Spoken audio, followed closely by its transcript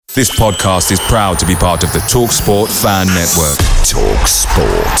This podcast is proud to be part of the TalkSport Fan Network.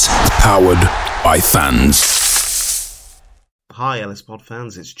 TalkSport. Powered by fans. Hi Ellis Pod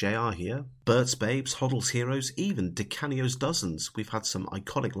fans, it's JR here. Bert's Babes, Hoddle's Heroes, even DiCanio's Dozens. We've had some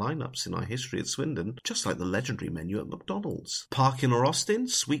iconic lineups in our history at Swindon, just like the legendary menu at McDonald's. Parkin or Austin,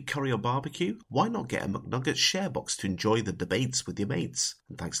 sweet curry or barbecue? Why not get a McNuggets share box to enjoy the debates with your mates?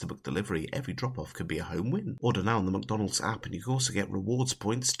 And thanks to McDelivery, every drop-off could be a home win. Order now on the McDonald's app and you can also get rewards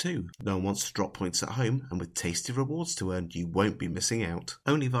points too. No one wants to drop points at home, and with tasty rewards to earn, you won't be missing out.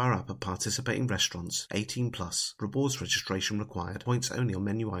 Only via app at participating restaurants. 18 plus. Rewards registration required. Points only on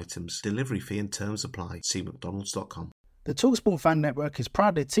menu items. Delivery fee and terms apply. See mcdonalds.com. The TalkSport Fan Network is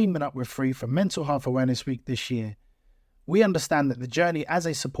proudly teaming up with Free for Mental Health Awareness Week this year. We understand that the journey as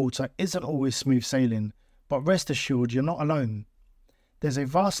a supporter isn't always smooth sailing, but rest assured you're not alone. There's a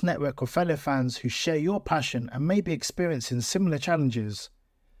vast network of fellow fans who share your passion and may be experiencing similar challenges.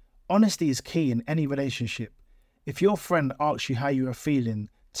 Honesty is key in any relationship. If your friend asks you how you are feeling,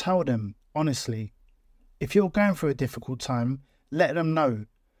 tell them honestly. If you're going through a difficult time, let them know.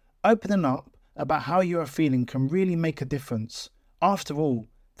 Opening up about how you are feeling can really make a difference. After all,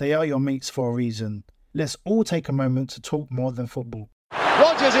 they are your mates for a reason. Let's all take a moment to talk more than football.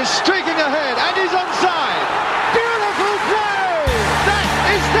 Rodgers is streaking ahead and he's onside. Beautiful play! That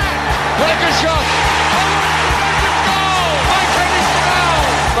is that! What a good shot! Goal! By Kenny Snell!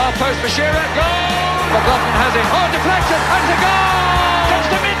 Far post for Shearer, goal! McLaughlin has it. Oh, deflection, and a goal! Comes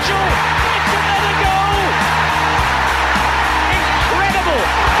to Mitchell! It's another goal! Incredible!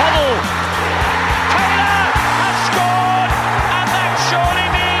 Hoddle! Taylor has scored, and that surely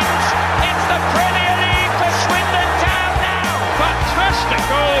means it's the Premier League for Swindon Town now! Fantastic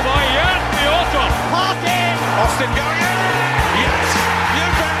goal by Jan Piotr! Parkin! Austin going in! Yes! You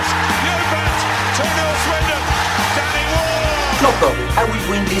bet! 2-0 Swindon! Danny Ward! No problem, I will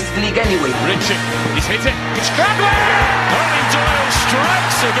win this league anyway. Richie, he's hit it! It's Cradley! Owen Doyle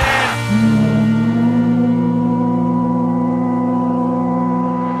strikes again!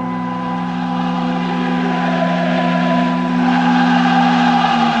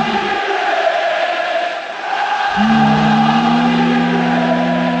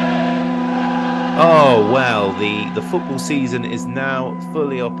 Oh, well, the football season is now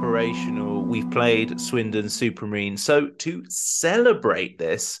fully operational. We've played Swindon Supermarine. So to celebrate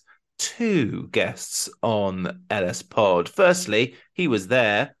this, two guests on LS Pod. Firstly, he was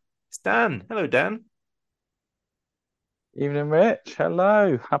there. It's Dan. Hello, Dan. Evening, Rich.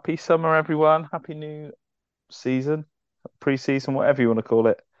 Hello. Happy summer, everyone. Happy new season, pre-season, whatever you want to call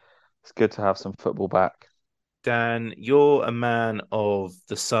it. It's good to have some football back. Dan, you're a man of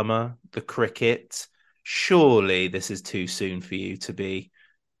the summer, the cricket. Surely this is too soon for you to be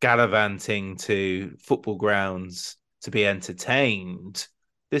gallivanting to football grounds to be entertained.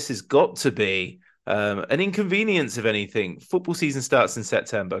 This has got to be an inconvenience, if anything. Football season starts in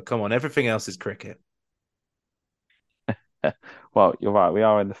September. Come on, everything else is cricket. Well, you're right. We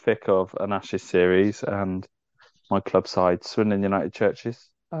are in the thick of an Ashes series, and my club side, Swindon United Churches,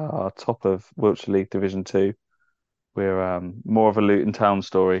 are top of Wiltshire League Division 2. We're more of a Luton Town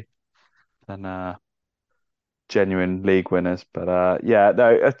story than genuine league winners. But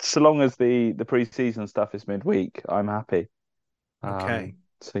so long as the pre-season stuff is midweek, I'm happy. Okay.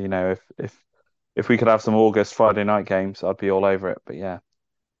 So if we could have some August Friday night games, I'd be all over it. But yeah,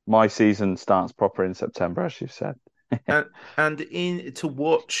 my season starts proper in September, as you've said. and to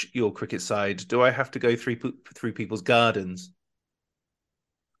watch your cricket side, do I have to go through people's gardens?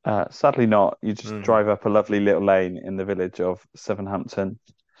 Sadly not. You just drive up a lovely little lane in the village of Sevenhampton,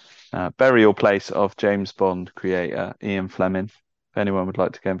 burial place of James Bond creator Ian Fleming. If anyone would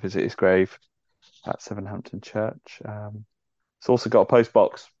like to go and visit his grave at Sevenhampton Church. It's also got a post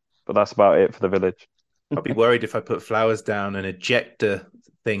box, but that's about it for the village. I'd be worried if I put flowers down, an ejector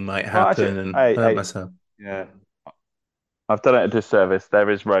thing might happen and hurt myself. Yeah. I've done it a disservice. There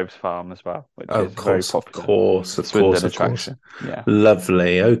is Rove's Farm as well, which is very popular. Of course. Attraction. Yeah.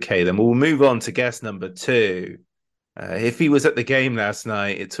 Lovely. Okay, then we'll move on to guest number 2. If he was at the game last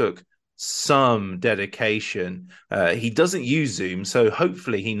night, it took some dedication. He doesn't use Zoom, so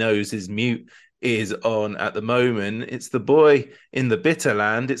hopefully he knows his mute is on at the moment. It's the boy in the bitter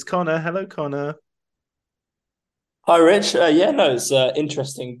land. It's Connor. Hello, Connor. Hi, Rich. It's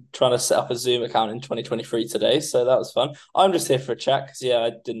interesting trying to set up a Zoom account in 2023 today, so that was fun. I'm just here for a chat because,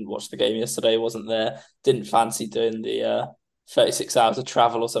 I didn't watch the game yesterday, wasn't there, didn't fancy doing the 36 hours of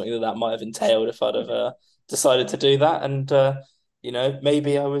travel or something that might have entailed if I'd have decided to do that, and,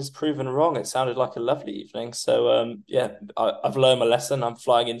 maybe I was proven wrong. It sounded like a lovely evening, so, I've learned my lesson. I'm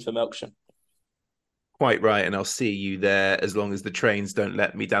flying in for Milksham. quite right, and I'll see you there as long as the trains don't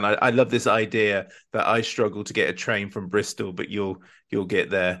let me down. I love this idea that I struggle to get a train from Bristol, but you'll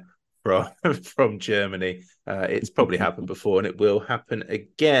get there from from Germany. It's probably happened before, and it will happen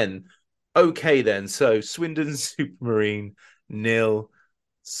again. Okay, then. So Swindon Supermarine 0,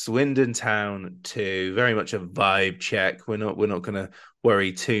 Swindon Town 2. Very much a vibe check. We're not going to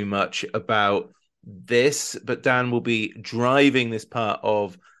worry too much about this, but Dan will be driving this part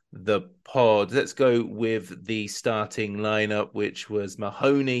of the pod. Let's go with the starting lineup, which was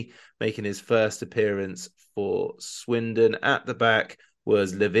Mahoney making his first appearance for Swindon. At the back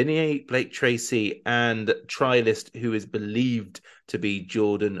was Lavinia, Blake Tracy, and trialist who is believed to be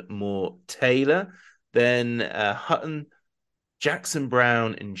Jordan Moore-Taylor. Then Hutton, Jackson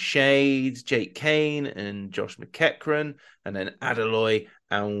Brown and Shade, Jake Kane and Josh McEachran, and then Adeloy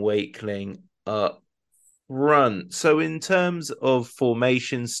and Wakeling up front. So in terms of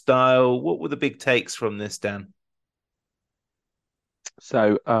formation style, what were the big takes from this, Dan?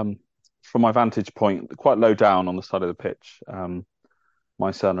 So from my vantage point, quite low down on the side of the pitch,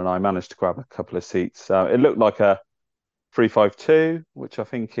 my son and I managed to grab a couple of seats. It looked like a 3-5-2, which I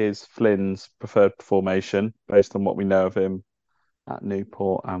think is Flynn's preferred formation based on what we know of him at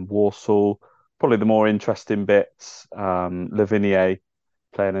Newport and Walsall. Probably the more interesting bits, Lavinia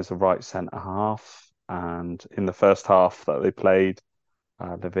playing as a right centre half. And in the first half that they played,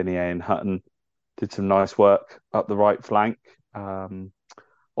 Lavinia and Hutton did some nice work up the right flank. On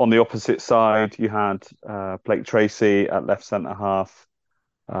the opposite side, you had Blake Tracy at left centre half,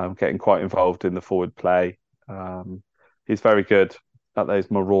 getting quite involved in the forward play. He's very good at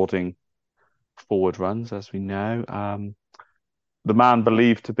those marauding forward runs, as we know. The man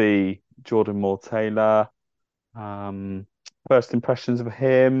believed to be Jordan Moore-Taylor. First impressions of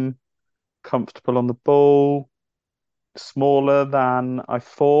him, comfortable on the ball, smaller than I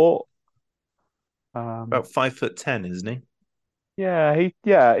thought. About 5'10", isn't he? Yeah,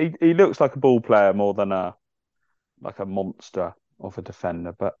 he looks like a ball player more than a monster of a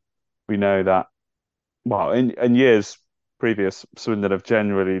defender. But we know that, well, in years previous, Swindon have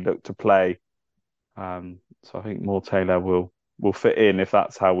generally looked to play. So I think Moore-Taylor will fit in if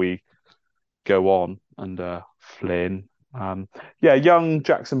that's how we go on under Flynn. Young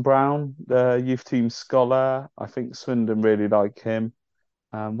Jackson Brown, the youth team scholar. I think Swindon really like him.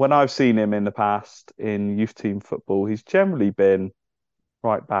 When I've seen him in the past in youth team football, he's generally been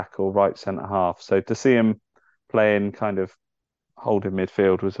right back or right centre half. So to see him playing kind of holding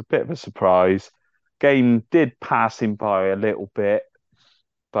midfield was a bit of a surprise. Game did pass him by a little bit,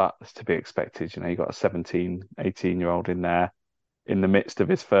 but it's to be expected. You got a 17, 18-year-old in there in the midst of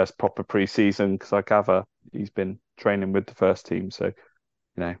his first proper pre-season, because I gather he's been training with the first team. So,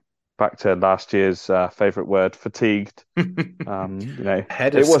 back to last year's favourite word, fatigued.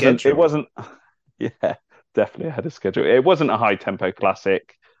 Ahead of it wasn't. schedule. It wasn't. Yeah, definitely ahead of schedule. It wasn't a high tempo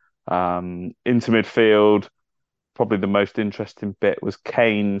classic. Into midfield, probably the most interesting bit was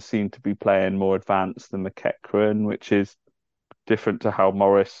Kane seemed to be playing more advanced than McEachran, which is different to how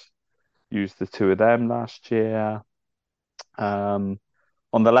Morris used the two of them last year. On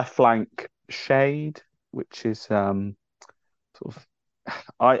the left flank, Shade, which is sort of.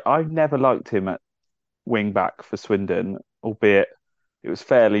 I've never liked him at wing back for Swindon, albeit it was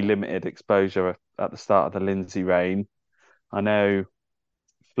fairly limited exposure at the start of the Lindsay reign. I know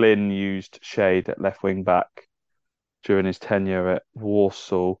Flynn used Shade at left wing back during his tenure at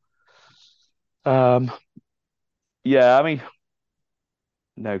Walsall. I mean,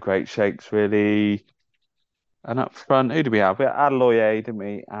 no great shakes really. And up front, who do we have? We had Adeloye, didn't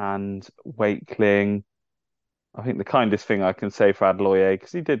we? And Wakeling. I think the kindest thing I can say for Adeloye,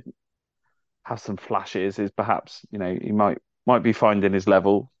 because he did have some flashes, is perhaps, he might be finding his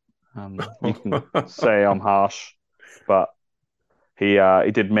level. You can say I'm harsh, but he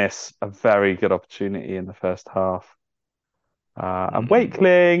did miss a very good opportunity in the first half. And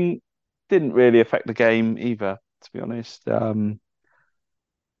Wakeling didn't really affect the game either, to be honest. Right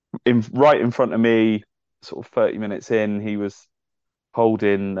in front of me, sort of 30 minutes in, he was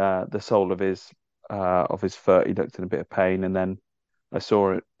holding the sole of his foot. He looked in a bit of pain, and then I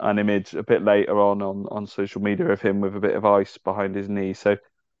saw an image a bit later on social media of him with a bit of ice behind his knee. So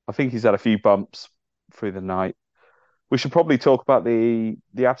I think he's had a few bumps through the night. We should probably talk about the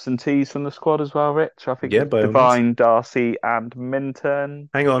absentees from the squad as well, Rich. I think Devine, Darcy, and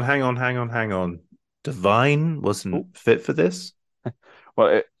Minton. Hang on. Devine wasn't fit for this?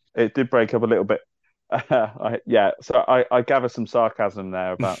 Well, it did break up a little bit. So I gather some sarcasm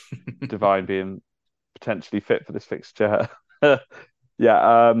there about Devine being potentially fit for this fixture. We're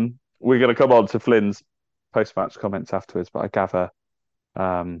going to come on to Flynn's post-match comments afterwards, but I gather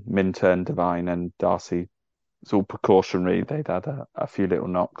Minturn, Devine, and Darcy. It's all precautionary. They'd had a few little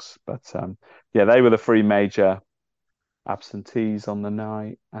knocks, but yeah, they were the three major absentees on the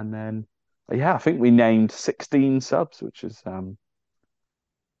night. And then, yeah, I think we named 16 subs, which is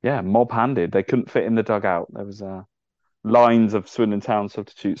yeah, mob-handed. They couldn't fit in the dugout. There was lines of Swindon Town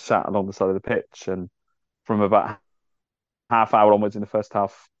substitutes sat along the side of the pitch, and from about half hour onwards in the first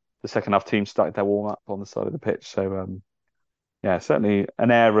half, the second half team started their warm up on the side of the pitch. So yeah, certainly an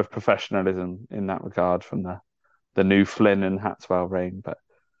air of professionalism in that regard from the new Flynn and Hatswell reign. But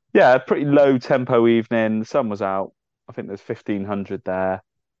yeah, a pretty low tempo evening. The sun was out. I think there's 1,500 there.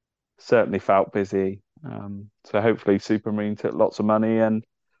 Certainly felt busy. So hopefully Supermarine took lots of money, and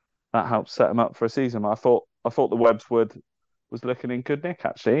that helped set them up for a season. I thought the Webswood was looking in good nick,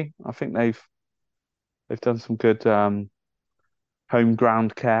 actually. I think they've done some good home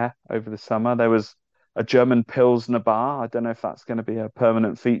ground care over the summer. There was a German Pilsner bar. I don't know if that's going to be a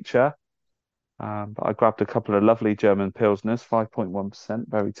permanent feature. But I grabbed a couple of lovely German Pilsners, 5.1%,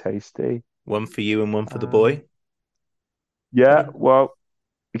 very tasty. One for you and one for the boy. Yeah, well,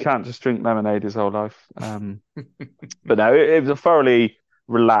 you can't just drink lemonade his whole life. But no, it was a thoroughly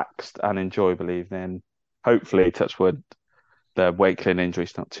relaxed and enjoyable evening. Hopefully, touch wood, the Wakeling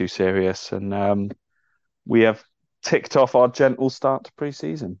injury's not too serious. And we have ticked off our gentle start to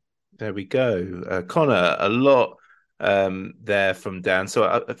pre-season. There we go. Connor, a lot there from Dan.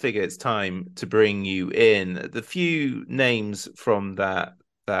 So I figure it's time to bring you in. The few names from that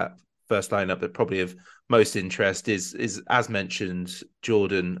first lineup that probably of most interest is as mentioned,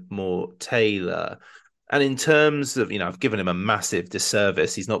 Jordan Moore-Taylor. And in terms of, I've given him a massive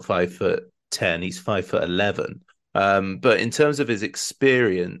disservice. He's not 5'10", he's 5'11". But in terms of his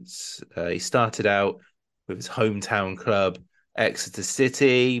experience, he started out with his hometown club, Exeter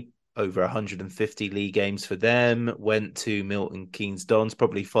City, over 150 league games for them, went to Milton Keynes Dons,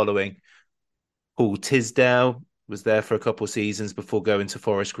 probably following Paul Tisdale, was there for a couple of seasons before going to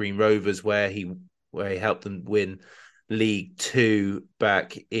Forest Green Rovers, where he helped them win League Two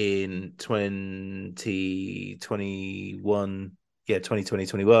back in 2021. Yeah,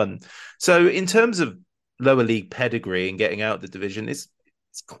 2021. So in terms of lower league pedigree and getting out the division, it's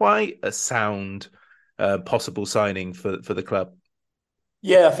quite a sound possible signing for the club.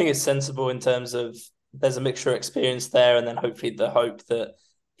 Yeah, I think it's sensible in terms of there's a mixture of experience there, and then hopefully the hope that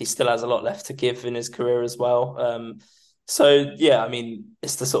he still has a lot left to give in his career as well. So yeah, I mean,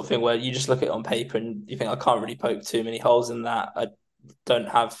 it's the sort of thing where you just look at it on paper and you think, I can't really poke too many holes in that. I don't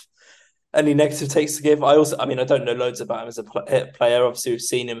have any negative takes to give. I don't know loads about him as a player. Obviously, we've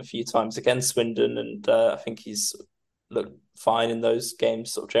seen him a few times against Swindon, and I think he's looked fine in those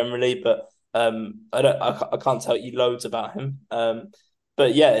games sort of generally. But I can't tell you loads about him.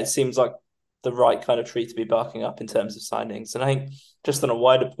 But yeah, it seems like the right kind of tree to be barking up in terms of signings. And I think just on a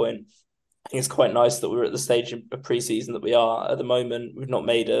wider point, I think it's quite nice that we're at the stage of pre-season that we are at the moment. We've not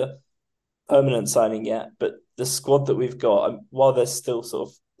made a permanent signing yet, but the squad that we've got, while there's still sort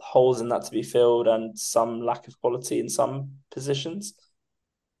of holes in that to be filled and some lack of quality in some positions,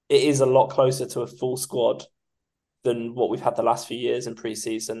 it is a lot closer to a full squad than what we've had the last few years in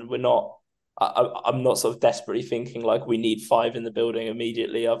pre-season. I'm not sort of desperately thinking like we need 5 in the building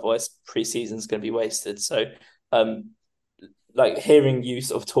immediately, otherwise pre-season's going to be wasted. So like hearing you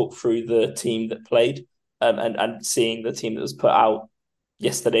sort of talk through the team that played and seeing the team that was put out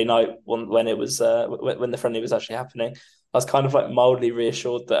yesterday night when it was when the friendly was actually happening, I was kind of like mildly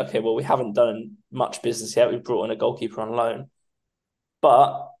reassured that, okay, well, we haven't done much business yet. We've brought in a goalkeeper on loan,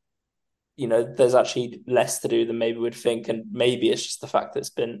 but there's actually less to do than maybe we'd think. And maybe it's just the fact that it's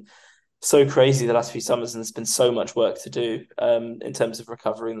been so crazy the last few summers and there's been so much work to do in terms of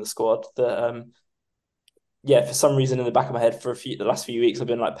recovering the squad that yeah, for some reason in the back of my head the last few weeks I've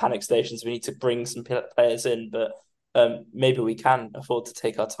been like panic stations. We need to bring some players in, but maybe we can afford to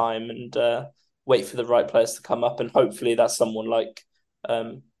take our time and wait for the right players to come up, and hopefully that's someone like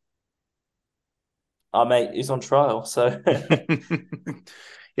our mate who's on trial. So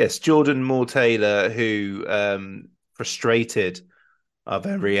yes, Jordan Moore-Taylor, who frustrated our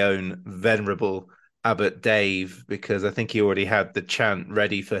very own venerable Abbott Dave, because I think he already had the chant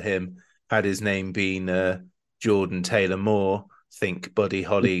ready for him had his name been Jordan Taylor Moore. Think Buddy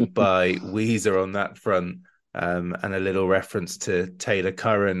Holly by Weezer on that front. And a little reference to Taylor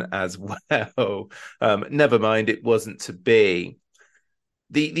Curran as well. Never mind, it wasn't to be.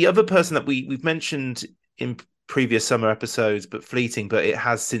 The other person that we've mentioned in previous summer episodes, but fleeting, but it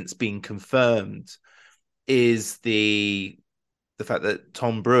has since been confirmed, is the fact that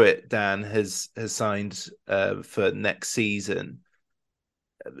Tom Brewitt, Dan, has signed for next season.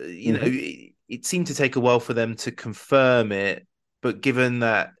 It seemed to take a while for them to confirm it. But given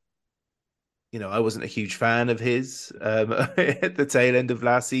that, I wasn't a huge fan of his at the tail end of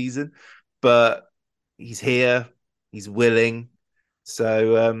last season, but he's here, he's willing.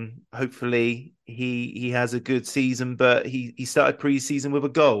 So hopefully he has a good season. But he started pre-season with a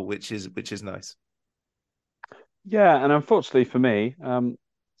goal, which is nice. Yeah, and unfortunately for me,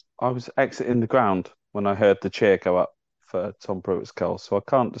 I was exiting the ground when I heard the cheer go up for Tom Brewitt's goal, so I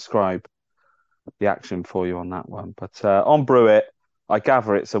can't describe the action for you on that one. But on Brewitt, I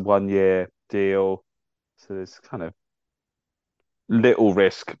gather it's a 1 year deal, so there's kind of little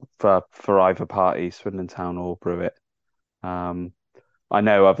risk for either party, Swindon Town or Brewitt. I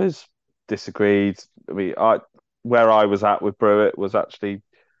know others disagreed. Where I was at with Brewitt was actually,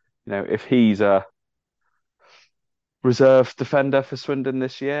 if he's a reserve defender for Swindon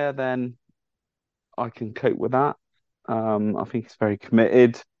this year, then I can cope with that. I think he's very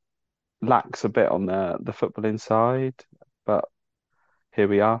committed, lacks a bit on the footballing side, but here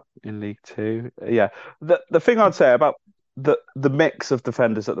we are in League Two. Yeah, the thing I'd say about the mix of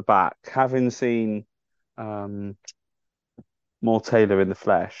defenders at the back, having seen more Taylor in the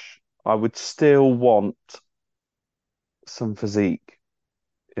flesh, I would still want some physique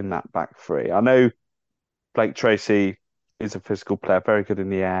in that back three. I know Blake Tracy is a physical player, very good in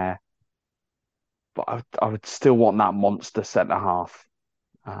the air, but I would still want that monster centre half.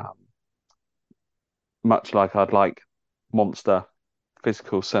 Much like I'd like monster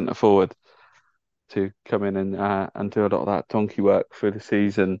physical centre forward to come in and do a lot of that donkey work through the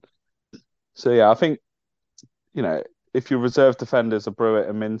season. So yeah, I think if your reserve defenders are Brewitt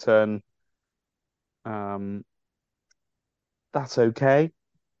and Minturn, that's okay.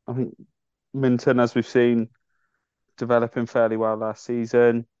 I think Minturn, as we've seen, developing fairly well last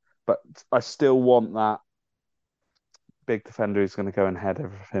season, but I still want that big defender who's going to go and head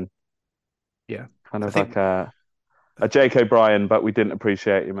everything. Yeah, kind of like a Jake O'Brien, but we didn't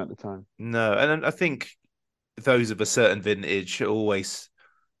appreciate him at the time. No, and I think those of a certain vintage are always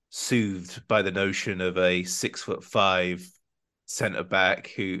soothed by the notion of a 6'5" centre back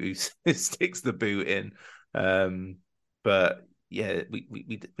who sticks the boot in. But yeah,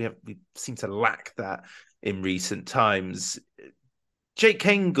 we seem to lack that in recent times. Jake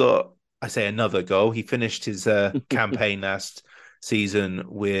Kane got, I say, another goal. He finished his campaign last season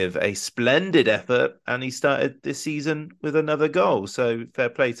with a splendid effort, and he started this season with another goal. So fair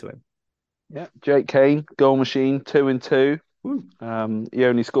play to him. Yeah, Jake Kane, goal machine, 2 and 2. He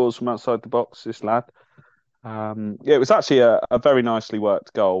only scores from outside the box, this lad. It was actually a very nicely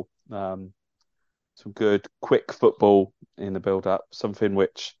worked goal. Some good, quick football in the build-up, something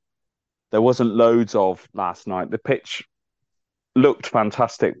which there wasn't loads of last night. The pitch looked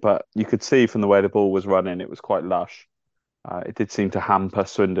fantastic, but you could see from the way the ball was running, it was quite lush. It did seem to hamper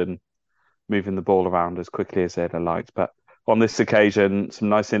Swindon moving the ball around as quickly as they'd have liked. But on this occasion, some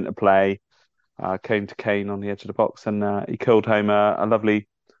nice interplay came to Kane on the edge of the box, and he curled home a lovely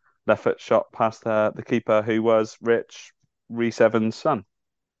left foot shot past the keeper, who was Rhys Evans' son.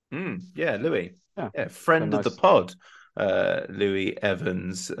 Yeah, Louis. Yeah, friend of the pod, Louis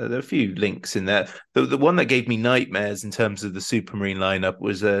Evans. There are a few links in there. The one that gave me nightmares in terms of the Supermarine lineup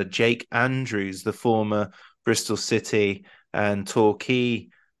was Jake Andrews, the former Bristol City and Torquay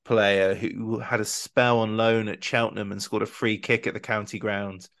player who had a spell on loan at Cheltenham and scored a free kick at the county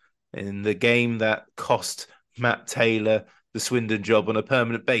ground in the game that cost Matt Taylor the Swindon job on a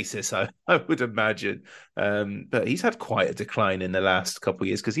permanent basis, I would imagine. But he's had quite a decline in the last couple of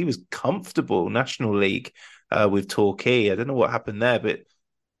years because he was comfortable National League with Torquay. I don't know what happened there, but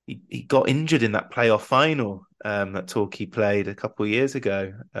he got injured in that playoff final that Torquay played a couple of years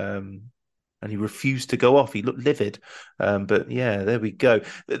ago. And he refused to go off. He looked livid. But yeah, there we go.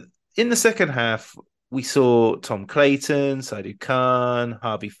 In the second half, we saw Tom Clayton, Saidu Khan,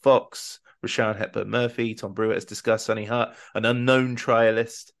 Harvey Fox, Rashaan Hepburn-Murphy, Tom Brewitt, as discussed, Sonny Hart, an unknown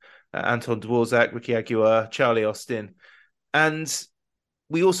trialist, Anton Dvorak, Ricky Aguiar, Charlie Austin. And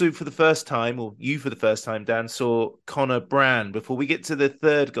we also, for the first time, or you for the first time, Dan, saw Connor Brand. Before we get to the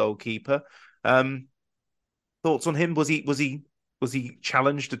third goalkeeper, thoughts on him? Was he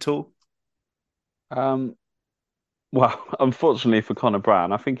challenged at all? Well, unfortunately for Connor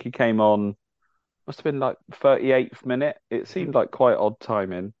Brand, I think he came on, must have been like 38th minute. It seemed like quite odd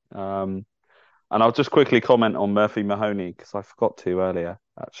timing. And I'll just quickly comment on Murphy Mahoney because I forgot to earlier,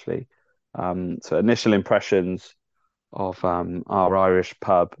 actually. So initial impressions of our Irish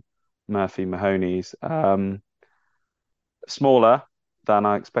pub, Murphy Mahoney's. Smaller than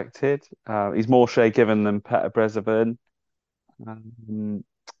I expected. He's more Shea Given than Peter Brezovan.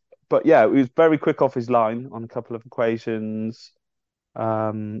 But yeah, he was very quick off his line on a couple of occasions.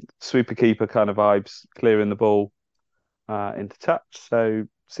 Sweeper keeper kind of vibes, clearing the ball. into touch, so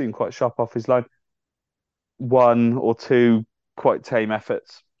seemed quite sharp off his line. One or two quite tame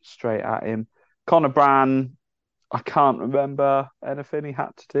efforts straight at him. Connor Bran, I can't remember anything he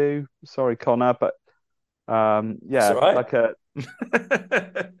had to do. Sorry, Connor, but That's yeah, all right. like a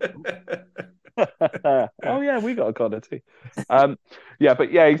oh yeah, we got a Connor too. Yeah,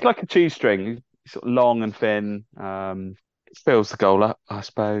 but yeah, he's like a cheese string. He's sort of long and thin. Fills the goal up, I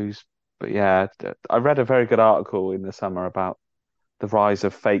suppose. But yeah, I read a very good article in the summer about the rise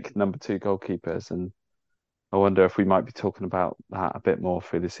of fake number two goalkeepers, and I wonder if we might be talking about that a bit more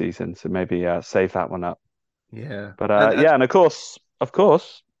through the season. So maybe save that one up. Yeah. But And yeah, and of course,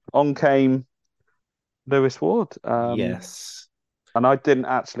 on came Lewis Ward. yes. And I didn't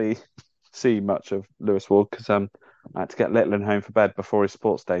actually see much of Lewis Ward because I had to get Litland home for bed before his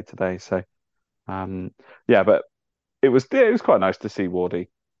sports day today. So yeah, but it was quite nice to see Wardy,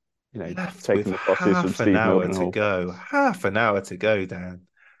 Left with taking the crosses from half an Steve hour to Mildenhall. go. Half an hour to go, Dan.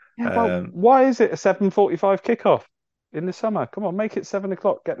 Yeah, well, why is it a 7:45 kickoff in the summer? Come on, make it 7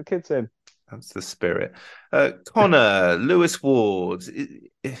 o'clock. Get the kids in. That's the spirit. Connor, Lewis Ward.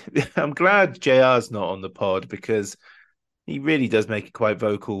 I'm glad JR's not on the pod because he really does make it quite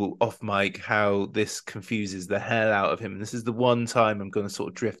vocal off mic how this confuses the hell out of him. And this is the one time I'm going to sort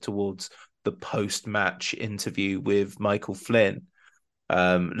of drift towards the post-match interview with Michael Flynn.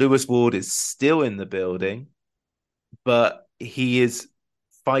 Lewis Ward is still in the building, but he is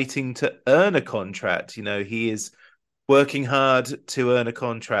fighting to earn a contract. He is working hard to earn a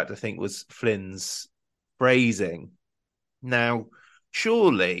contract, I think was Flynn's phrasing. Now,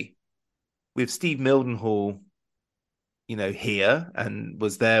 surely with Steve Mildenhall, here and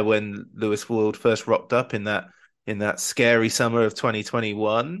was there when Lewis Ward first rocked up in that scary summer of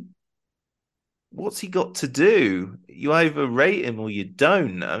 2021. What's he got to do? You either rate him or you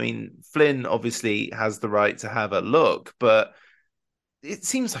don't. I mean, Flynn obviously has the right to have a look, but it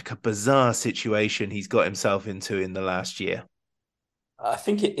seems like a bizarre situation he's got himself into in the last year. I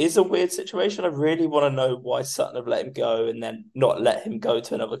think it is a weird situation. I really want to know why Sutton have let him go and then not let him go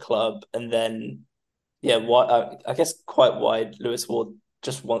to another club. And then, yeah, why? I guess quite why Lewis Ward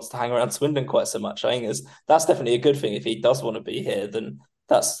just wants to hang around Swindon quite so much. I think that's definitely a good thing. If he does want to be here, then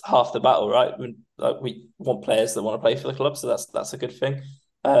that's half the battle, right? We want players that want to play for the club, so that's a good thing.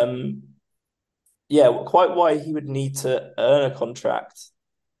 Yeah, quite why he would need to earn a contract,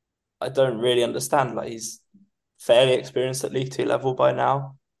 I don't really understand. Like he's fairly experienced at League Two level by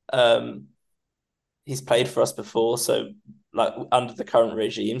now. He's played for us before, so like under the current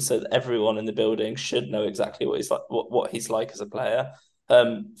regime, so everyone in the building should know exactly what he's like, what he's like as a player.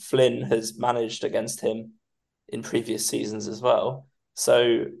 Flynn has managed against him in previous seasons as well.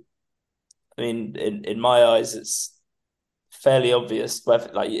 So, I mean, in my eyes, it's fairly obvious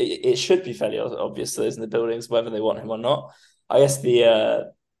whether like it should be fairly obvious to those in the buildings whether they want him or not. I guess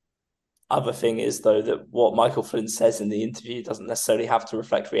the other thing is, though, that what Michael Flynn says in the interview doesn't necessarily have to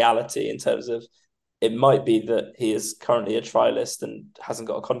reflect reality in terms of it might be that he is currently a trialist and hasn't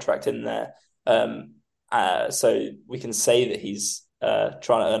got a contract in there. So we can say that he's trying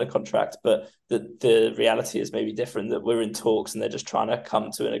to earn a contract, but the reality is maybe different, that we're in talks and they're just trying to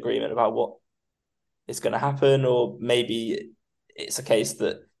come to an agreement about what is going to happen, or maybe it's a case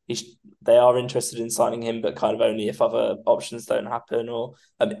that they are interested in signing him, but kind of only if other options don't happen, or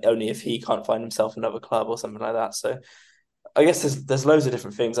only if he can't find himself another club or something like that. So I guess there's loads of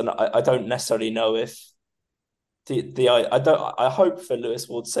different things, and I don't necessarily know if I hope for Lewis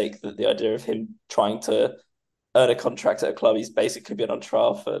Ward's sake that the idea of him trying to earn a contract at a club he's basically been on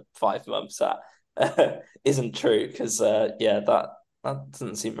trial for 5 months at isn't true, because yeah, that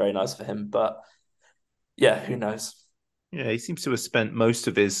doesn't seem very nice for him. But yeah, who knows? Yeah, he seems to have spent most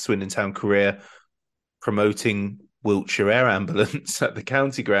of his Swindon Town career promoting Wiltshire Air Ambulance at the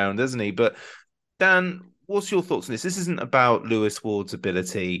county ground, hasn't he? But Dan, what's your thoughts on this? This isn't about Lewis Ward's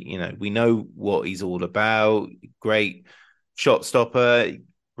ability. We know what he's all about. Great shot stopper,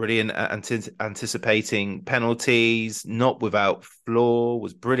 brilliant at anticipating penalties, not without flaw,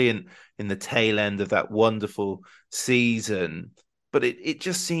 was brilliant in the tail end of that wonderful season. But it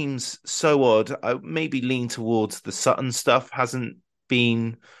just seems so odd. I maybe lean towards the Sutton stuff hasn't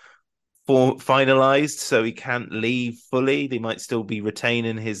been finalized, so he can't leave fully. They might still be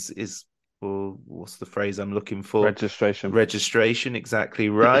retaining his or what's the phrase I'm looking for? Registration, exactly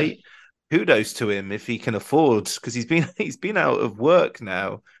right. Kudos to him if he can afford, because he's been out of work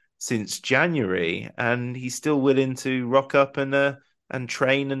now since January, and he's still willing to rock up and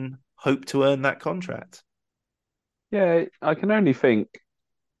train and hope to earn that contract. Yeah, I can only think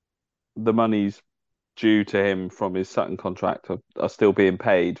the money's due to him from his Sutton contract are still being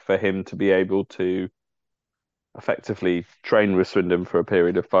paid for him to be able to effectively train with Swindon for a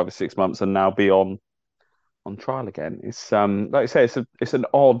period of 5 or 6 months and now be on trial again. It's like I say, it's an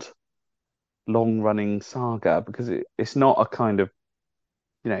odd long running saga because it's not a kind of,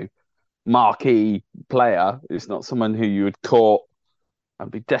 you know, marquee player. It's not someone who you would court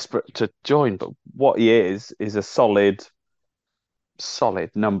and be desperate to join. But what he is a solid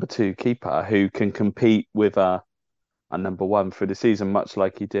number two keeper who can compete with a number one through the season, much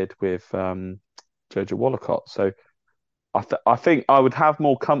like he did with Jojo Wallacott. So I think I would have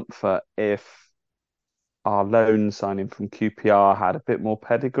more comfort if our loan signing from QPR had a bit more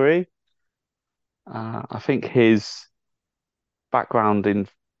pedigree. I think his background in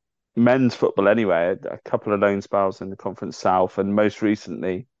men's football, anyway, a couple of loan spells in the Conference South, and most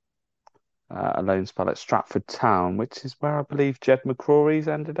recently a loan spell at Stratford Town, which is where I believe Jed McCrory's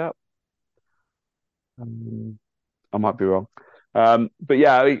ended up. I might be wrong. But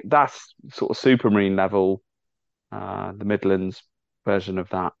yeah, I mean, that's sort of Supermarine level, the Midlands version of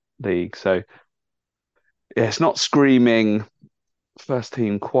that league. So yeah, it's not screaming first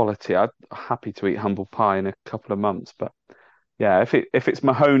team quality. I'm happy to eat humble pie in a couple of months, but yeah, if it's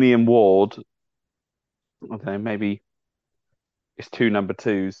Mahoney and Ward, I don't know, maybe it's two number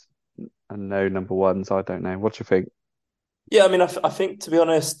twos and no number ones. I don't know. What do you think? Yeah, I mean, I think to be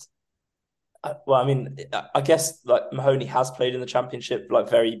honest, well, I mean, I guess like Mahoney has played in the Championship like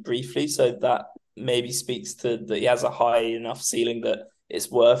very briefly, so that maybe speaks to that he has a high enough ceiling that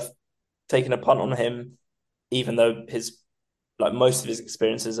it's worth taking a punt on him, even though his like most of his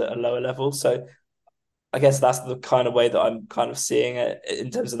experiences at a lower level. So I guess that's the kind of way that I'm kind of seeing it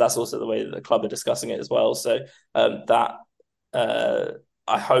in terms of that's also the way that the club are discussing it as well. So that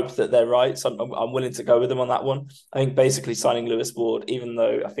I hope that they're right. So I'm willing to go with them on that one. I think basically signing Lewis Ward, even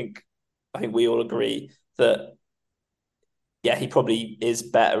though I think we all agree that yeah, he probably is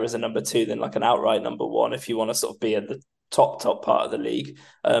better as a number two than like an outright number one if you want to sort of be at the top part of the league.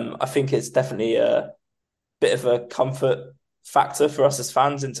 I think it's definitely a bit of a comfort factor for us as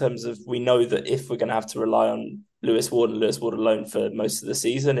fans in terms of we know that if we're going to have to rely on Lewis Ward and Lewis Ward alone for most of the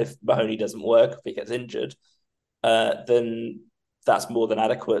season, if Mahoney doesn't work, if he gets injured, then that's more than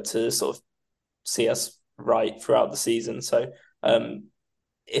adequate to sort of see us right throughout the season. So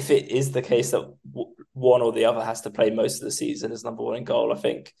if it is the case that one or the other has to play most of the season as number one in goal, I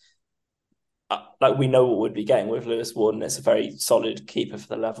think like we know what we'd be getting with Lewis Ward, and it's a very solid keeper for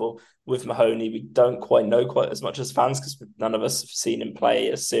the level. With Mahoney, we don't quite know quite as much as fans because none of us have seen him play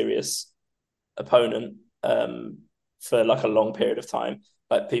a serious opponent for like a long period of time.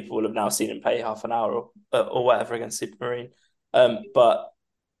 Like people will have now seen him play half an hour or whatever against Supermarine. But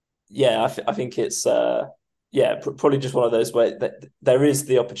yeah, I think it's probably just one of those where there is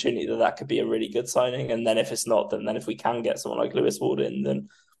the opportunity that could be a really good signing, and then if it's not, then if we can get someone like Lewis Ward in, then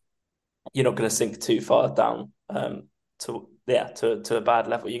you're not going to sink too far down to a bad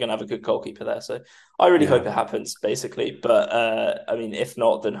level. You're going to have a good goalkeeper there. So I really hope it happens, basically. But I mean, if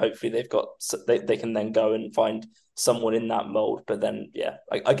not, then hopefully they can then go and find someone in that mold. But then,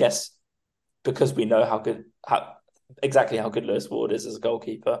 I guess because we know exactly how good Lewis Ward is as a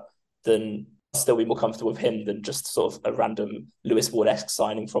goalkeeper, then I'll still be more comfortable with him than just sort of a random Lewis Ward-esque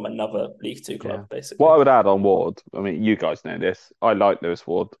signing from another League Two club, basically. What I would add on Ward, I mean, you guys know this. I like Lewis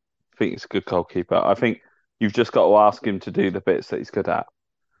Ward. I think he's a good goalkeeper. I think you've just got to ask him to do the bits that he's good at,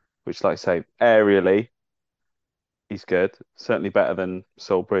 which, like I say, aerially, he's good. Certainly better than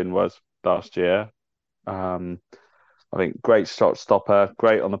Saul Bryn was last year. I think great shot stopper,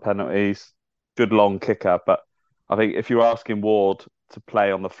 great on the penalties, good long kicker. But I think if you're asking Ward to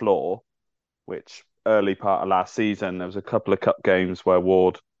play on the floor, which early part of last season, there was a couple of cup games where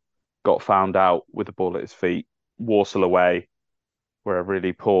Ward got found out with the ball at his feet, Walsall away, where a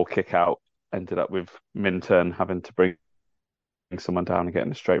really poor kick out ended up with Minturn having to bring someone down and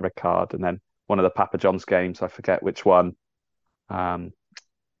getting a straight red card. And then one of the Papa John's games, I forget which one, a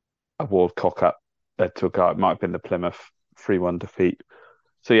Ward cock up led to a guy. It might have been the Plymouth 3-1 defeat.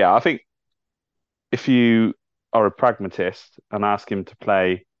 So yeah, I think if you are a pragmatist and ask him to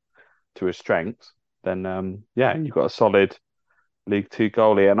play to his strengths, then you've got a solid League Two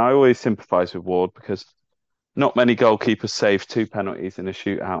goalie. And I always sympathise with Ward because not many goalkeepers save 2 penalties in a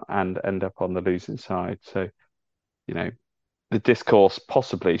shootout and end up on the losing side. So, you know, the discourse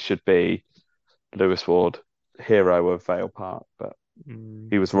possibly should be Lewis Ward, hero of Vale Park, but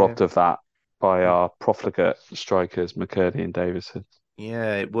he was robbed of that by our profligate strikers, McCurdy and Davison.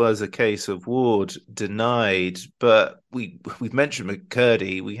 Yeah, it was a case of Ward denied, but we've mentioned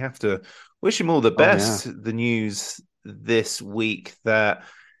McCurdy. We have to wish him all the best. The news this week that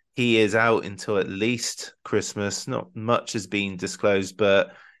he is out until at least Christmas. Not much has been disclosed,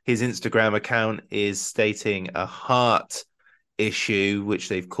 but his Instagram account is stating a heart issue, which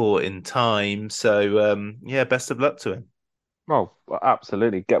they've caught in time. So, yeah, best of luck to him. Well,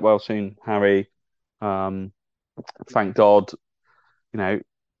 absolutely. Get well soon, Harry. Thank God, you know,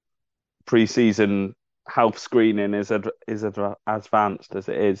 pre-season health screening is advanced as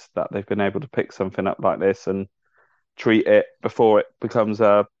it is, that they've been able to pick something up like this and treat it before it becomes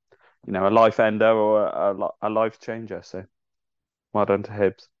a life ender or a life changer. So well done to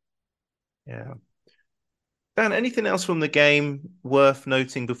Hibs. Yeah. Dan, anything else from the game worth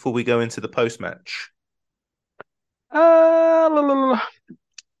noting before we go into the post-match? Well,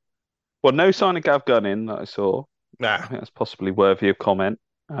 no sign of Gav Gunning that I saw. I think that's possibly worthy of comment.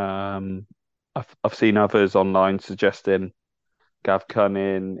 I've seen others online suggesting Gav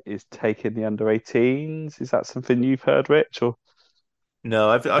Gunning is taking the under-18s. Is that something you've heard, Rich? Or no,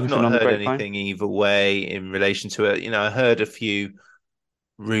 I've anything not on the heard grapevine? anything either way in relation to it. I heard a few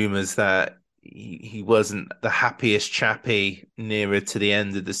rumors that he wasn't the happiest chappy nearer to the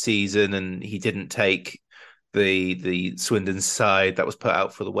end of the season, and he didn't take the Swindon side that was put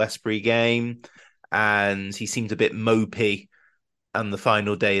out for the Westbury game, and he seemed a bit mopey on the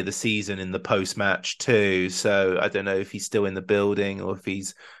final day of the season in the post match too. So I don't know if he's still in the building or if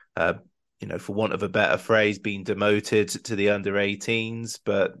he's, for want of a better phrase, being demoted to the under 18s.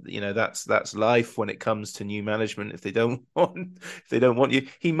 But that's life when it comes to new management. If they don't want you,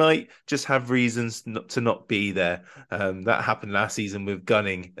 he might just have reasons to not be there. That happened last season with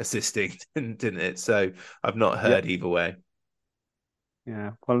Gunning assisting, didn't it? So I've not heard either way.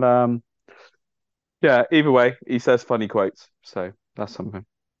 Yeah. Well, yeah. Either way, he says funny quotes, so that's something.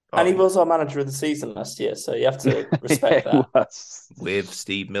 And he was our manager of the season last year, so you have to respect that. With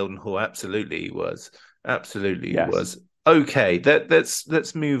Steve Mildenhall, absolutely he was. Absolutely yes. he was. Okay,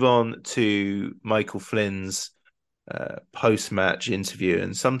 let's move on to Michael Flynn's post-match interview,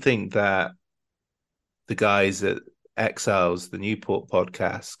 and something that the guys at Exiles, the Newport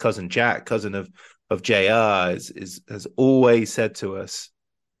podcast, cousin Jack, cousin of JR, has always said to us,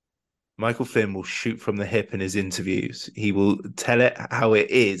 Michael Flynn will shoot from the hip in his interviews. He will tell it how it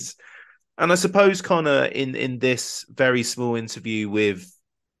is. And I suppose, Connor, in this very small interview with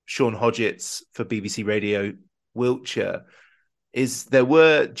Sean Hodgetts for BBC Radio Wiltshire, there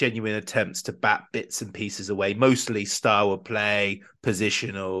were genuine attempts to bat bits and pieces away, mostly style of play,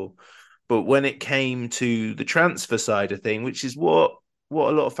 positional. But when it came to the transfer side of thing, which is what a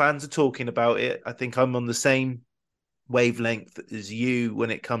lot of fans are talking about it, I think I'm on the same wavelength as you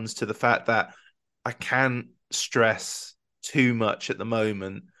when it comes to the fact that I can't stress too much at the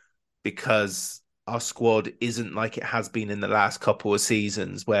moment because our squad isn't like it has been in the last couple of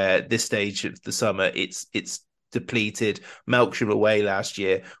seasons, where at this stage of the summer it's depleted. Melksham away last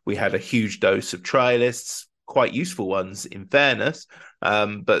year, we had a huge dose of trialists, quite useful ones in fairness,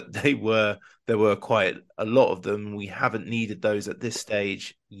 but there were quite a lot of them. We haven't needed those at this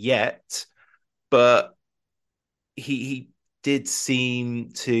stage yet, but he did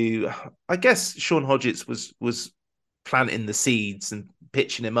seem to, I guess Sean Hodgetts was planting the seeds and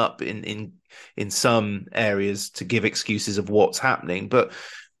pitching him up in some areas to give excuses of what's happening. But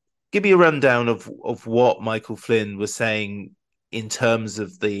give me a rundown of what Michael Flynn was saying in terms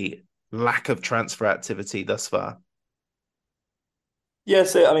of the lack of transfer activity thus far. Yeah,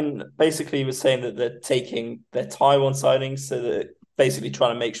 so I mean, basically, he was saying that they're taking their time on signings, so that basically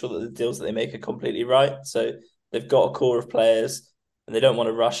trying to make sure that the deals that they make are completely right. So they've got a core of players, and they don't want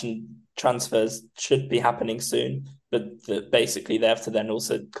to rush, and transfers should be happening soon. But basically, they have to then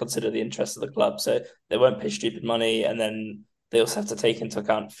also consider the interests of the club. So they won't pay stupid money, and then they also have to take into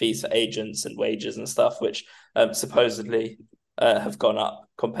account fees for agents and wages and stuff, which supposedly have gone up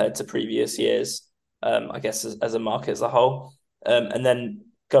compared to previous years, I guess, as a market as a whole. And then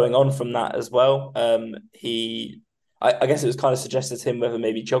going on from that as well, I guess it was kind of suggested to him whether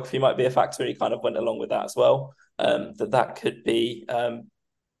maybe geography might be a factor. He kind of went along with that as well, that could be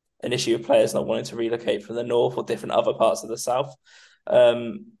an issue of players not wanting to relocate from the north or different other parts of the south.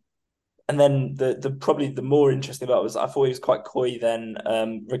 And then the probably the more interesting about it was I thought he was quite coy then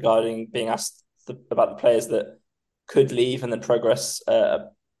regarding being asked about the players that could leave and then progress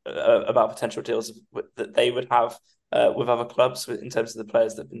about potential deals that they would have with other clubs in terms of the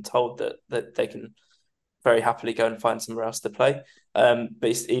players that have been told that they can very happily go and find somewhere else to play.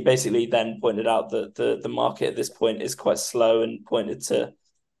 But he basically then pointed out that the market at this point is quite slow and pointed to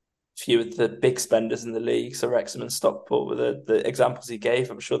few of the big spenders in the league, so Wrexham and Stockport were the examples he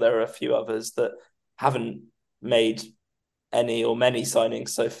gave. I'm sure there are a few others that haven't made any or many signings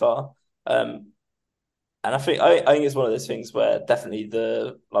so far. And I think it's one of those things where definitely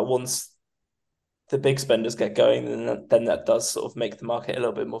once the big spenders get going, then that does sort of make the market a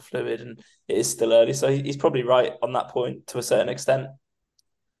little bit more fluid, and it is still early. So he's probably right on that point to a certain extent.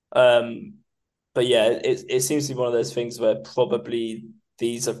 But yeah, it seems to be one of those things where probably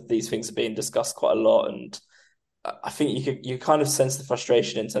these things are being discussed quite a lot, and I think you kind of sense the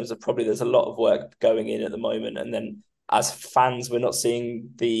frustration in terms of probably there's a lot of work going in at the moment, and then as fans, we're not seeing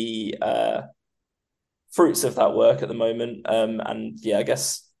the fruits of that work at the moment. And yeah, I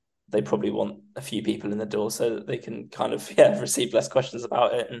guess they probably want a few people in the door so that they can kind of receive less questions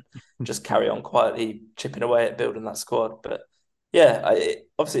about it and just carry on quietly chipping away at building that squad. But yeah,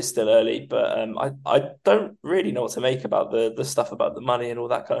 obviously it's still early, but I don't really know what to make about the stuff about the money and all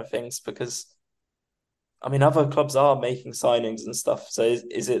that kind of things, because I mean other clubs are making signings and stuff. So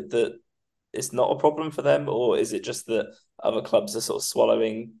is it that it's not a problem for them, or is it just that other clubs are sort of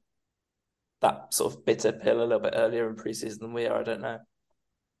swallowing that sort of bitter pill a little bit earlier in preseason than we are? I don't know.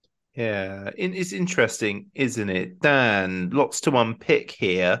 Yeah, it's interesting, isn't it? Dan, lots to unpick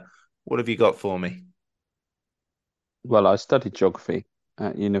here. What have you got for me? Well, I studied geography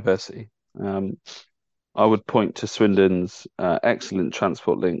at university. I would point to Swindon's excellent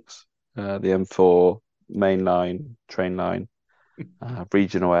transport links, the M4 main line, train line,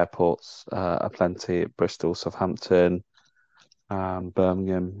 regional airports aplenty at Bristol, Southampton,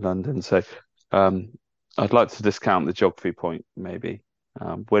 Birmingham, London. So I'd like to discount the geography point, maybe.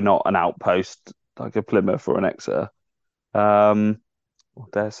 We're not an outpost like a Plymouth or an Exeter, or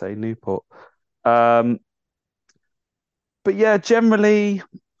dare say Newport. But yeah, generally,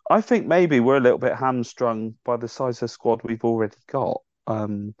 I think maybe we're a little bit hamstrung by the size of squad we've already got.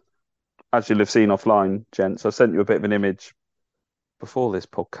 As you'll have seen offline, gents, I sent you a bit of an image before this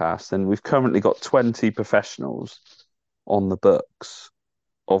podcast, and we've currently got 20 professionals on the books,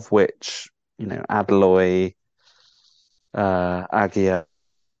 of which, Adaloy, Agia,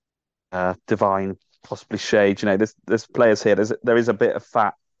 Divine, possibly Shade. There's players here. There is a bit of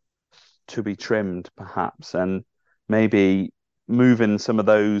fat to be trimmed, perhaps, and maybe moving some of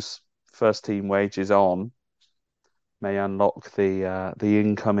those first team wages on may unlock the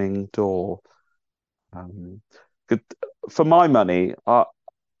incoming door. For my money, I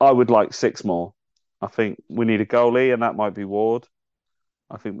would like 6 more. I think we need a goalie, and that might be Ward.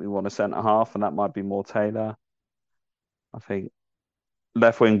 I think we want a centre half, and that might be more Taylor. I think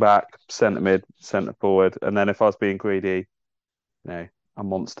left wing back, centre mid, centre forward, and then if I was being greedy, a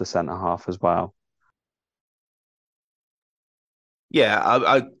monster centre half as well. Yeah,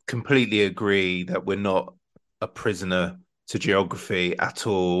 I completely agree that we're not a prisoner to geography at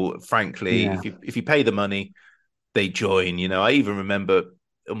all. Frankly, Yeah. if you pay the money, they join. I even remember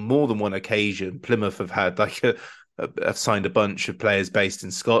on more than one occasion, Plymouth have had have signed a bunch of players based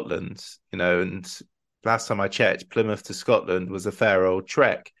in Scotland. And last time I checked, Plymouth to Scotland was a fair old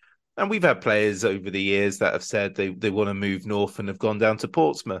trek. And we've had players over the years that have said they want to move north and have gone down to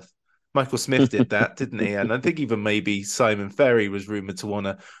Portsmouth. Michael Smith did that, didn't he? And I think even maybe Simon Ferry was rumoured to want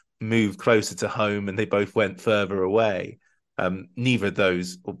to move closer to home, and they both went further away. Neither of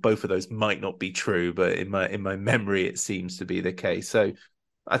those, or both of those, might not be true, but in my memory, it seems to be the case. So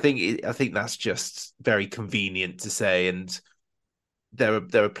I think that's just very convenient to say. And there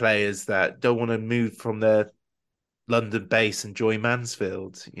are players that don't want to move from their London base and join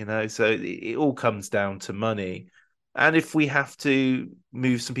Mansfield. So it all comes down to money. And if we have to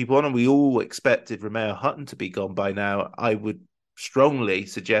move some people on, and we all expected Romeo Hutton to be gone by now, I would strongly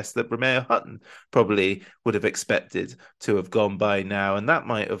suggest that Romeo Hutton probably would have expected to have gone by now, and that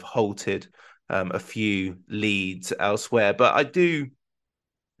might have halted a few leads elsewhere. But I do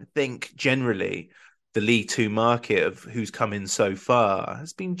think generally the League Two market of who's come in so far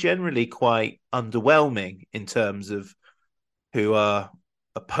has been generally quite underwhelming in terms of who are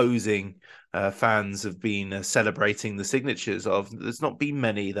opposing fans have been celebrating the signatures of. There's not been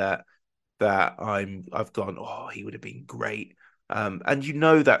many that I've gone, oh, he would have been great. And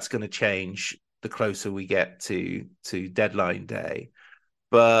that's going to change the closer we get to deadline day.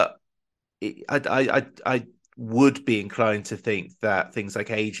 But I would be inclined to think that things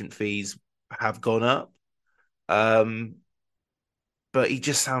like agent fees have gone up. But he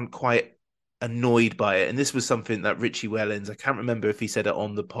just sounded quite annoyed by it. And this was something that Richie Wellens, I can't remember if he said it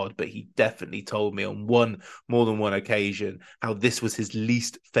on the pod, but he definitely told me on more than one occasion how this was his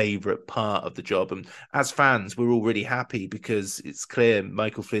least favourite part of the job. And as fans, we're already happy because it's clear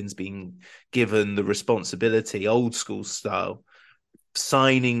Michael Flynn's been given the responsibility, old school style,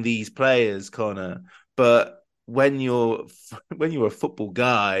 signing these players, Connor. But when you're a football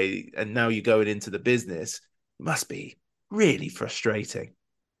guy and now you're going into the business, it must be really frustrating.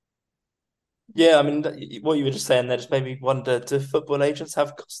 Yeah, I mean, what you were just saying there just made me wonder, do football agents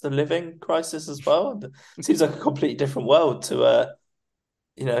have cost of living crisis as well? It seems like a completely different world to,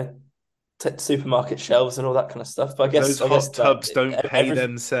 you know, supermarket shelves and all that kind of stuff. But Those I guess hot like tubs don't pay every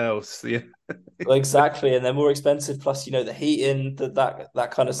themselves. Yeah. exactly, and they're more expensive. Plus, the heating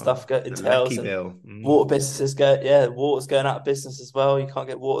that kind of Oh, stuff the entails, lecky and bill. water businesses water's going out of business as well. You can't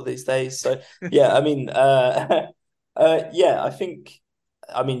get water these days. So yeah, I mean, yeah,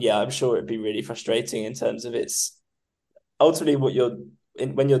 I mean, yeah, I'm sure it'd be really frustrating in terms of it's ultimately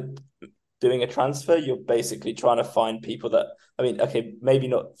when you're doing a transfer, you're basically trying to find people that, I mean, okay, maybe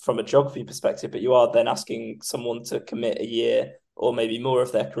not from a geography perspective, but you are then asking someone to commit a year or maybe more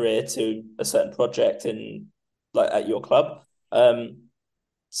of their career to a certain project in like at your club.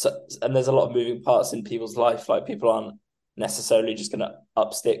 So and there's a lot of moving parts in people's life. Like people aren't necessarily just going to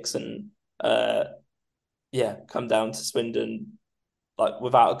up sticks and come down to Swindon like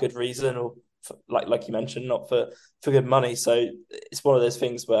without a good reason or like you mentioned, not for good money. So it's one of those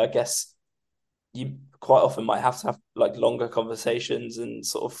things where I guess you quite often might have to have like longer conversations and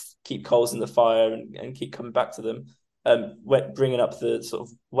sort of keep coals in the fire and keep coming back to them. When bringing up the sort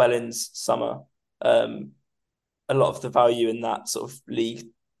of Wellens summer, a lot of the value in that sort of league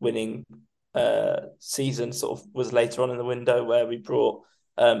winning season sort of was later on in the window where we brought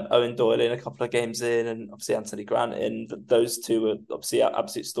Owen Doyle in a couple of games in and obviously Anthony Grant in. Those two were obviously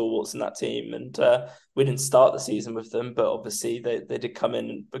absolute stalwarts in that team. And we didn't start the season with them, but obviously they did come in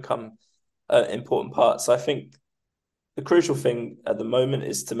and become important parts. So I think the crucial thing at the moment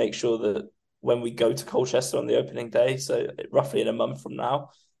is to make sure that when we go to Colchester on the opening day, so roughly in a month from now,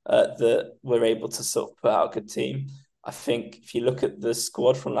 that we're able to sort of put out a good team. I think if you look at the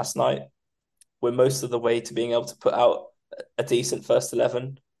squad from last night, we're most of the way to being able to put out a decent first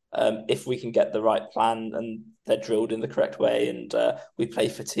 11. If we can get the right plan and they're drilled in the correct way and we play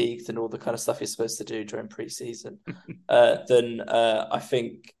fatigued and all the kind of stuff you're supposed to do during pre-season, then I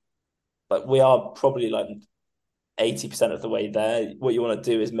think like we are probably like 80% of the way there. What you want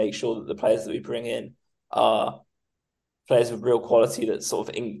to do is make sure that the players that we bring in are players with real quality that sort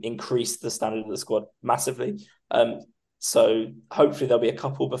of increase the standard of the squad massively. So hopefully there'll be a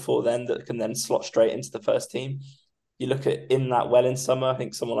couple before then that can then slot straight into the first team. You look at in that well in summer, I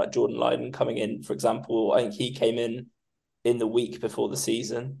think someone like Jordan Lydon coming in, for example, I think he came in the week before the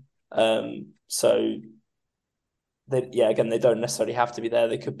season. So again, they don't necessarily have to be there.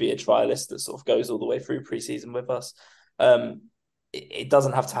 They could be a trialist that sort of goes all the way through preseason with us. It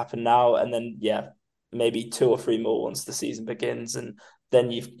doesn't have to happen now, and then maybe 2 or 3 more once the season begins, and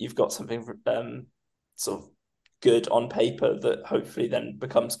then you've got something sort of good on paper that hopefully then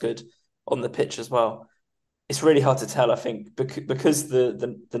becomes good on the pitch as well. It's really hard to tell, I think, because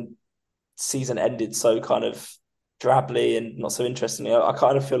the season ended so kind of drably and not so interestingly. I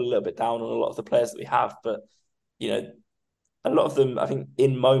kind of feel a little bit down on a lot of the players that we have, but a lot of them, I think,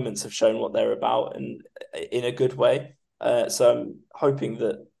 in moments have shown what they're about and in a good way. So I'm hoping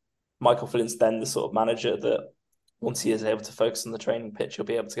that Michael Flynn's then the sort of manager that once he is able to focus on the training pitch, he'll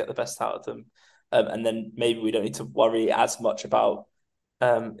be able to get the best out of them. And then maybe we don't need to worry as much about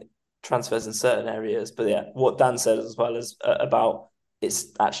transfers in certain areas. But what Dan said as well as about it's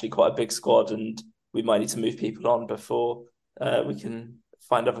actually quite a big squad and we might need to move people on before we can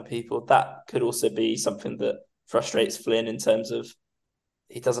find other people. That could also be something that frustrates Flynn in terms of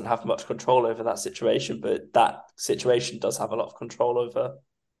he doesn't have much control over that situation, but that situation does have a lot of control over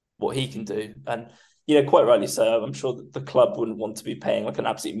what he can do. And, quite rightly so. I'm sure that the club wouldn't want to be paying like an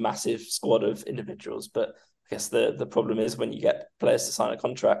absolutely massive squad of individuals. But I guess the problem is when you get players to sign a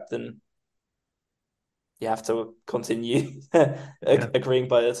contract, then you have to continue agreeing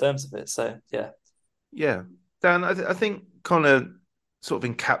by the terms of it. So, yeah. Yeah. Dan, I think Connor sort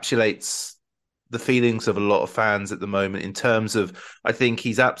of encapsulates the feelings of a lot of fans at the moment in terms of, I think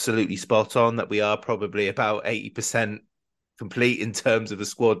he's absolutely spot on that we are probably about 80% complete in terms of the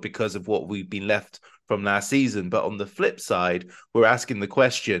squad because of what we've been left from last season. But on the flip side, we're asking the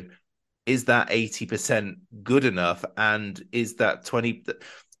question, is that 80% good enough? And is that 20,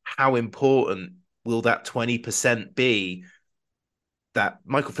 how important will that 20% be that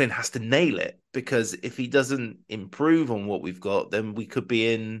Michael Flynn has to nail it? Because if he doesn't improve on what we've got, then we could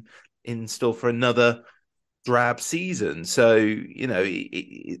be in store for another drab season. So,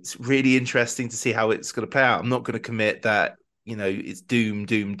 it's really interesting to see how it's going to play out. I'm not going to commit that, it's doom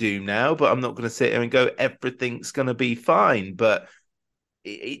now, but I'm not going to sit here and go, everything's going to be fine. But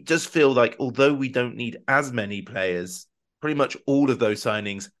it does feel like, although we don't need as many players, pretty much all of those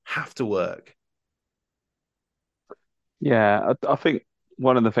signings have to work. Yeah, I think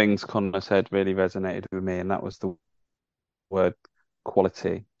one of the things Connor said really resonated with me, and that was the word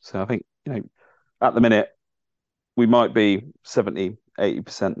quality. So I think, at the minute, we might be 70,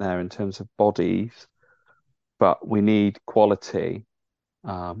 80% there in terms of bodies, but we need quality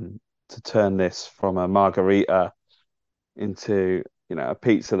to turn this from a margarita into, a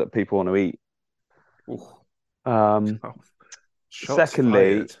pizza that people want to eat. Shots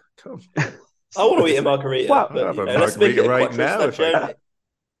Secondly, fired. Come. I want to eat a margarita, Well, but I'll have a let's make it margarita a right Quattro now Step if I- journey.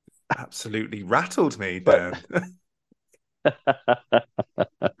 Absolutely rattled me, But- Dan.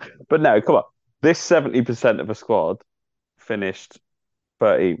 but no, come on. This 70% of a squad finished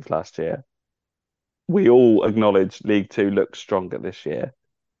 13th last year. We all acknowledge League Two looks stronger this year.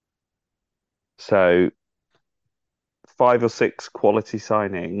 So 5 or 6 quality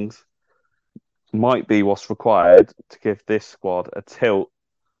signings might be what's required to give this squad a tilt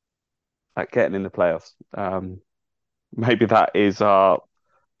at getting in the playoffs. Maybe that is our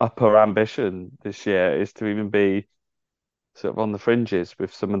upper ambition this year, is to even be sort of on the fringes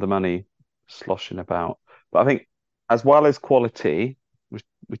with some of the money sloshing about. But I think as well as quality, which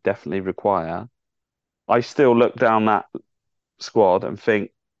we definitely require, I still look down that squad and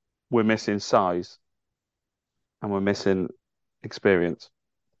think we're missing size and we're missing experience.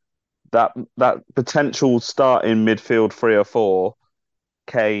 That potential starting midfield 3 or 4,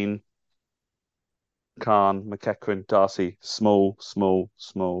 Kane, Khan, McEachran, Darcy, small.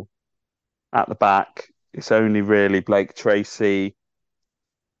 At the back, it's only really Blake Tracy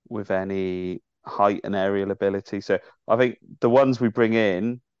with any height and aerial ability. So I think the ones we bring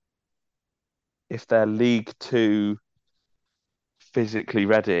in, if they're League Two physically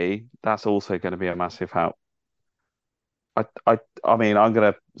ready, that's also going to be a massive help. I mean, I'm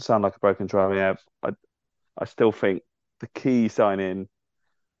going to sound like a broken drum here. I still think the key signing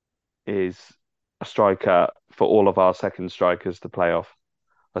is a striker for all of our second strikers to play off.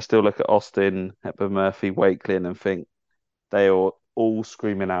 I still look at Austin, Hepburn Murphy, Wakelin and think they are all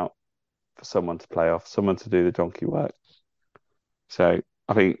screaming out for someone to play off, someone to do the donkey work. So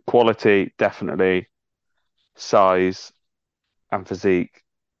I think quality, definitely, size and physique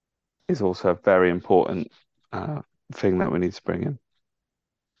is also a very important thing that we need to bring in.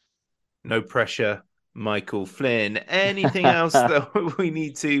 No pressure, Michael Flynn. Anything else that we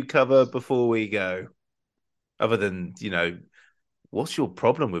need to cover before we go? Other than, what's your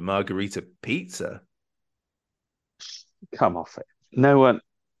problem with margarita pizza? Come off it. No one,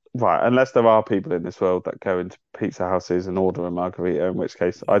 right, unless there are people in this world that go into pizza houses and order a margarita, in which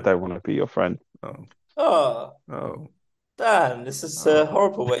case I don't want to be your friend. Oh, Dan, this is a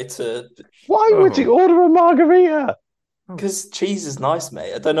horrible way to. Why would you order a margarita? Because cheese is nice,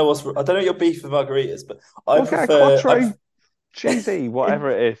 mate. I don't know what your beef with margaritas, but I We'll get a prefer Quattro Cheesy, whatever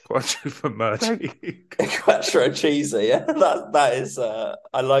it is. Quattro Formaggi. Quattro Cheesy. Yeah, that is.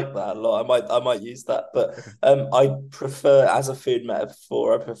 I like that a lot. I might use that, but I prefer, as a food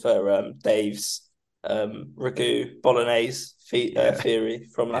metaphor, I prefer Dave's ragu bolognese theory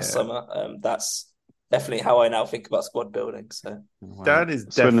from last summer. That's definitely how I now think about squad building. So Dan is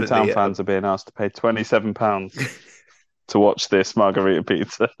Swindon definitely Town fans are being asked to pay £27 to watch this margarita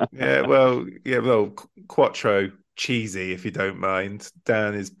pizza. well, Quattro Cheesy, if you don't mind.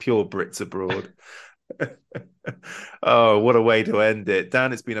 Dan is pure Brits abroad. Oh, what a way to end it.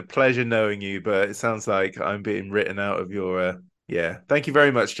 Dan, it's been a pleasure knowing you, but it sounds like I'm being written out of your... Thank you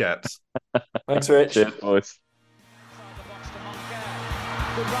very much, chaps. Thanks, Rich. Cheers, boys.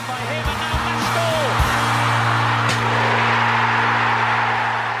 Good run by him, and now that's goal.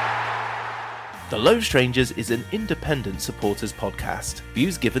 The Low Strangers is an independent supporters podcast.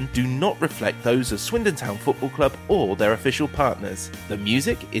 Views given do not reflect those of Swindon Town Football Club or their official partners. The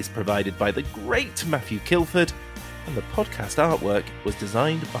music is provided by the great Matthew Kilford, and the podcast artwork was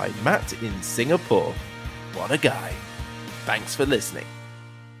designed by Matt in Singapore. What a guy. Thanks for listening.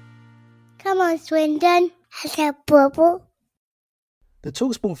 Come on, Swindon. Has a bubble. The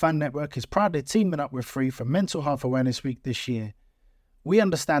TalkSport Fan Network is proudly teaming up with Free for Mental Health Awareness Week this year. We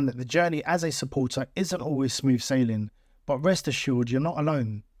understand that the journey as a supporter isn't always smooth sailing, but rest assured you're not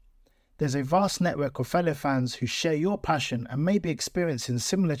alone. There's a vast network of fellow fans who share your passion and may be experiencing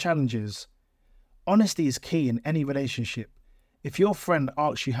similar challenges. Honesty is key in any relationship. If your friend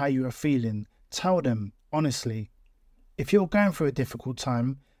asks you how you are feeling, tell them honestly. If you're going through a difficult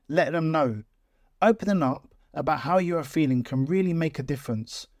time, let them know. Opening up about how you are feeling can really make a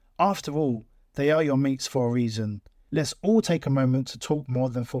difference. After all, they are your mates for a reason. Let's all take a moment to talk more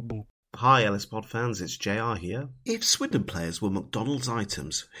than football. Hi Ellis Pod fans, it's JR here. If Swindon players were McDonald's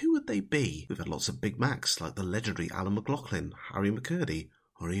items, who would they be? We've had lots of Big Macs like the legendary Alan McLaughlin, Harry McCurdy,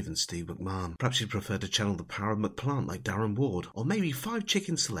 or even Steve McMahon. Perhaps you'd prefer to channel the power of McPlant like Darren Ward, or maybe 5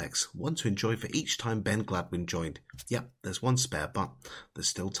 chicken selects, one to enjoy for each time Ben Gladwin joined. Yep, there's one spare, but there's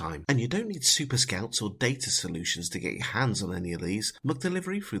still time. And you don't need Super Scouts or data solutions to get your hands on any of these.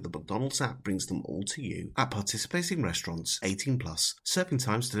 McDelivery through the McDonald's app brings them all to you. At participating restaurants, 18+. Serving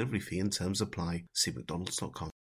times, delivery fee and terms apply. See mcdonalds.com.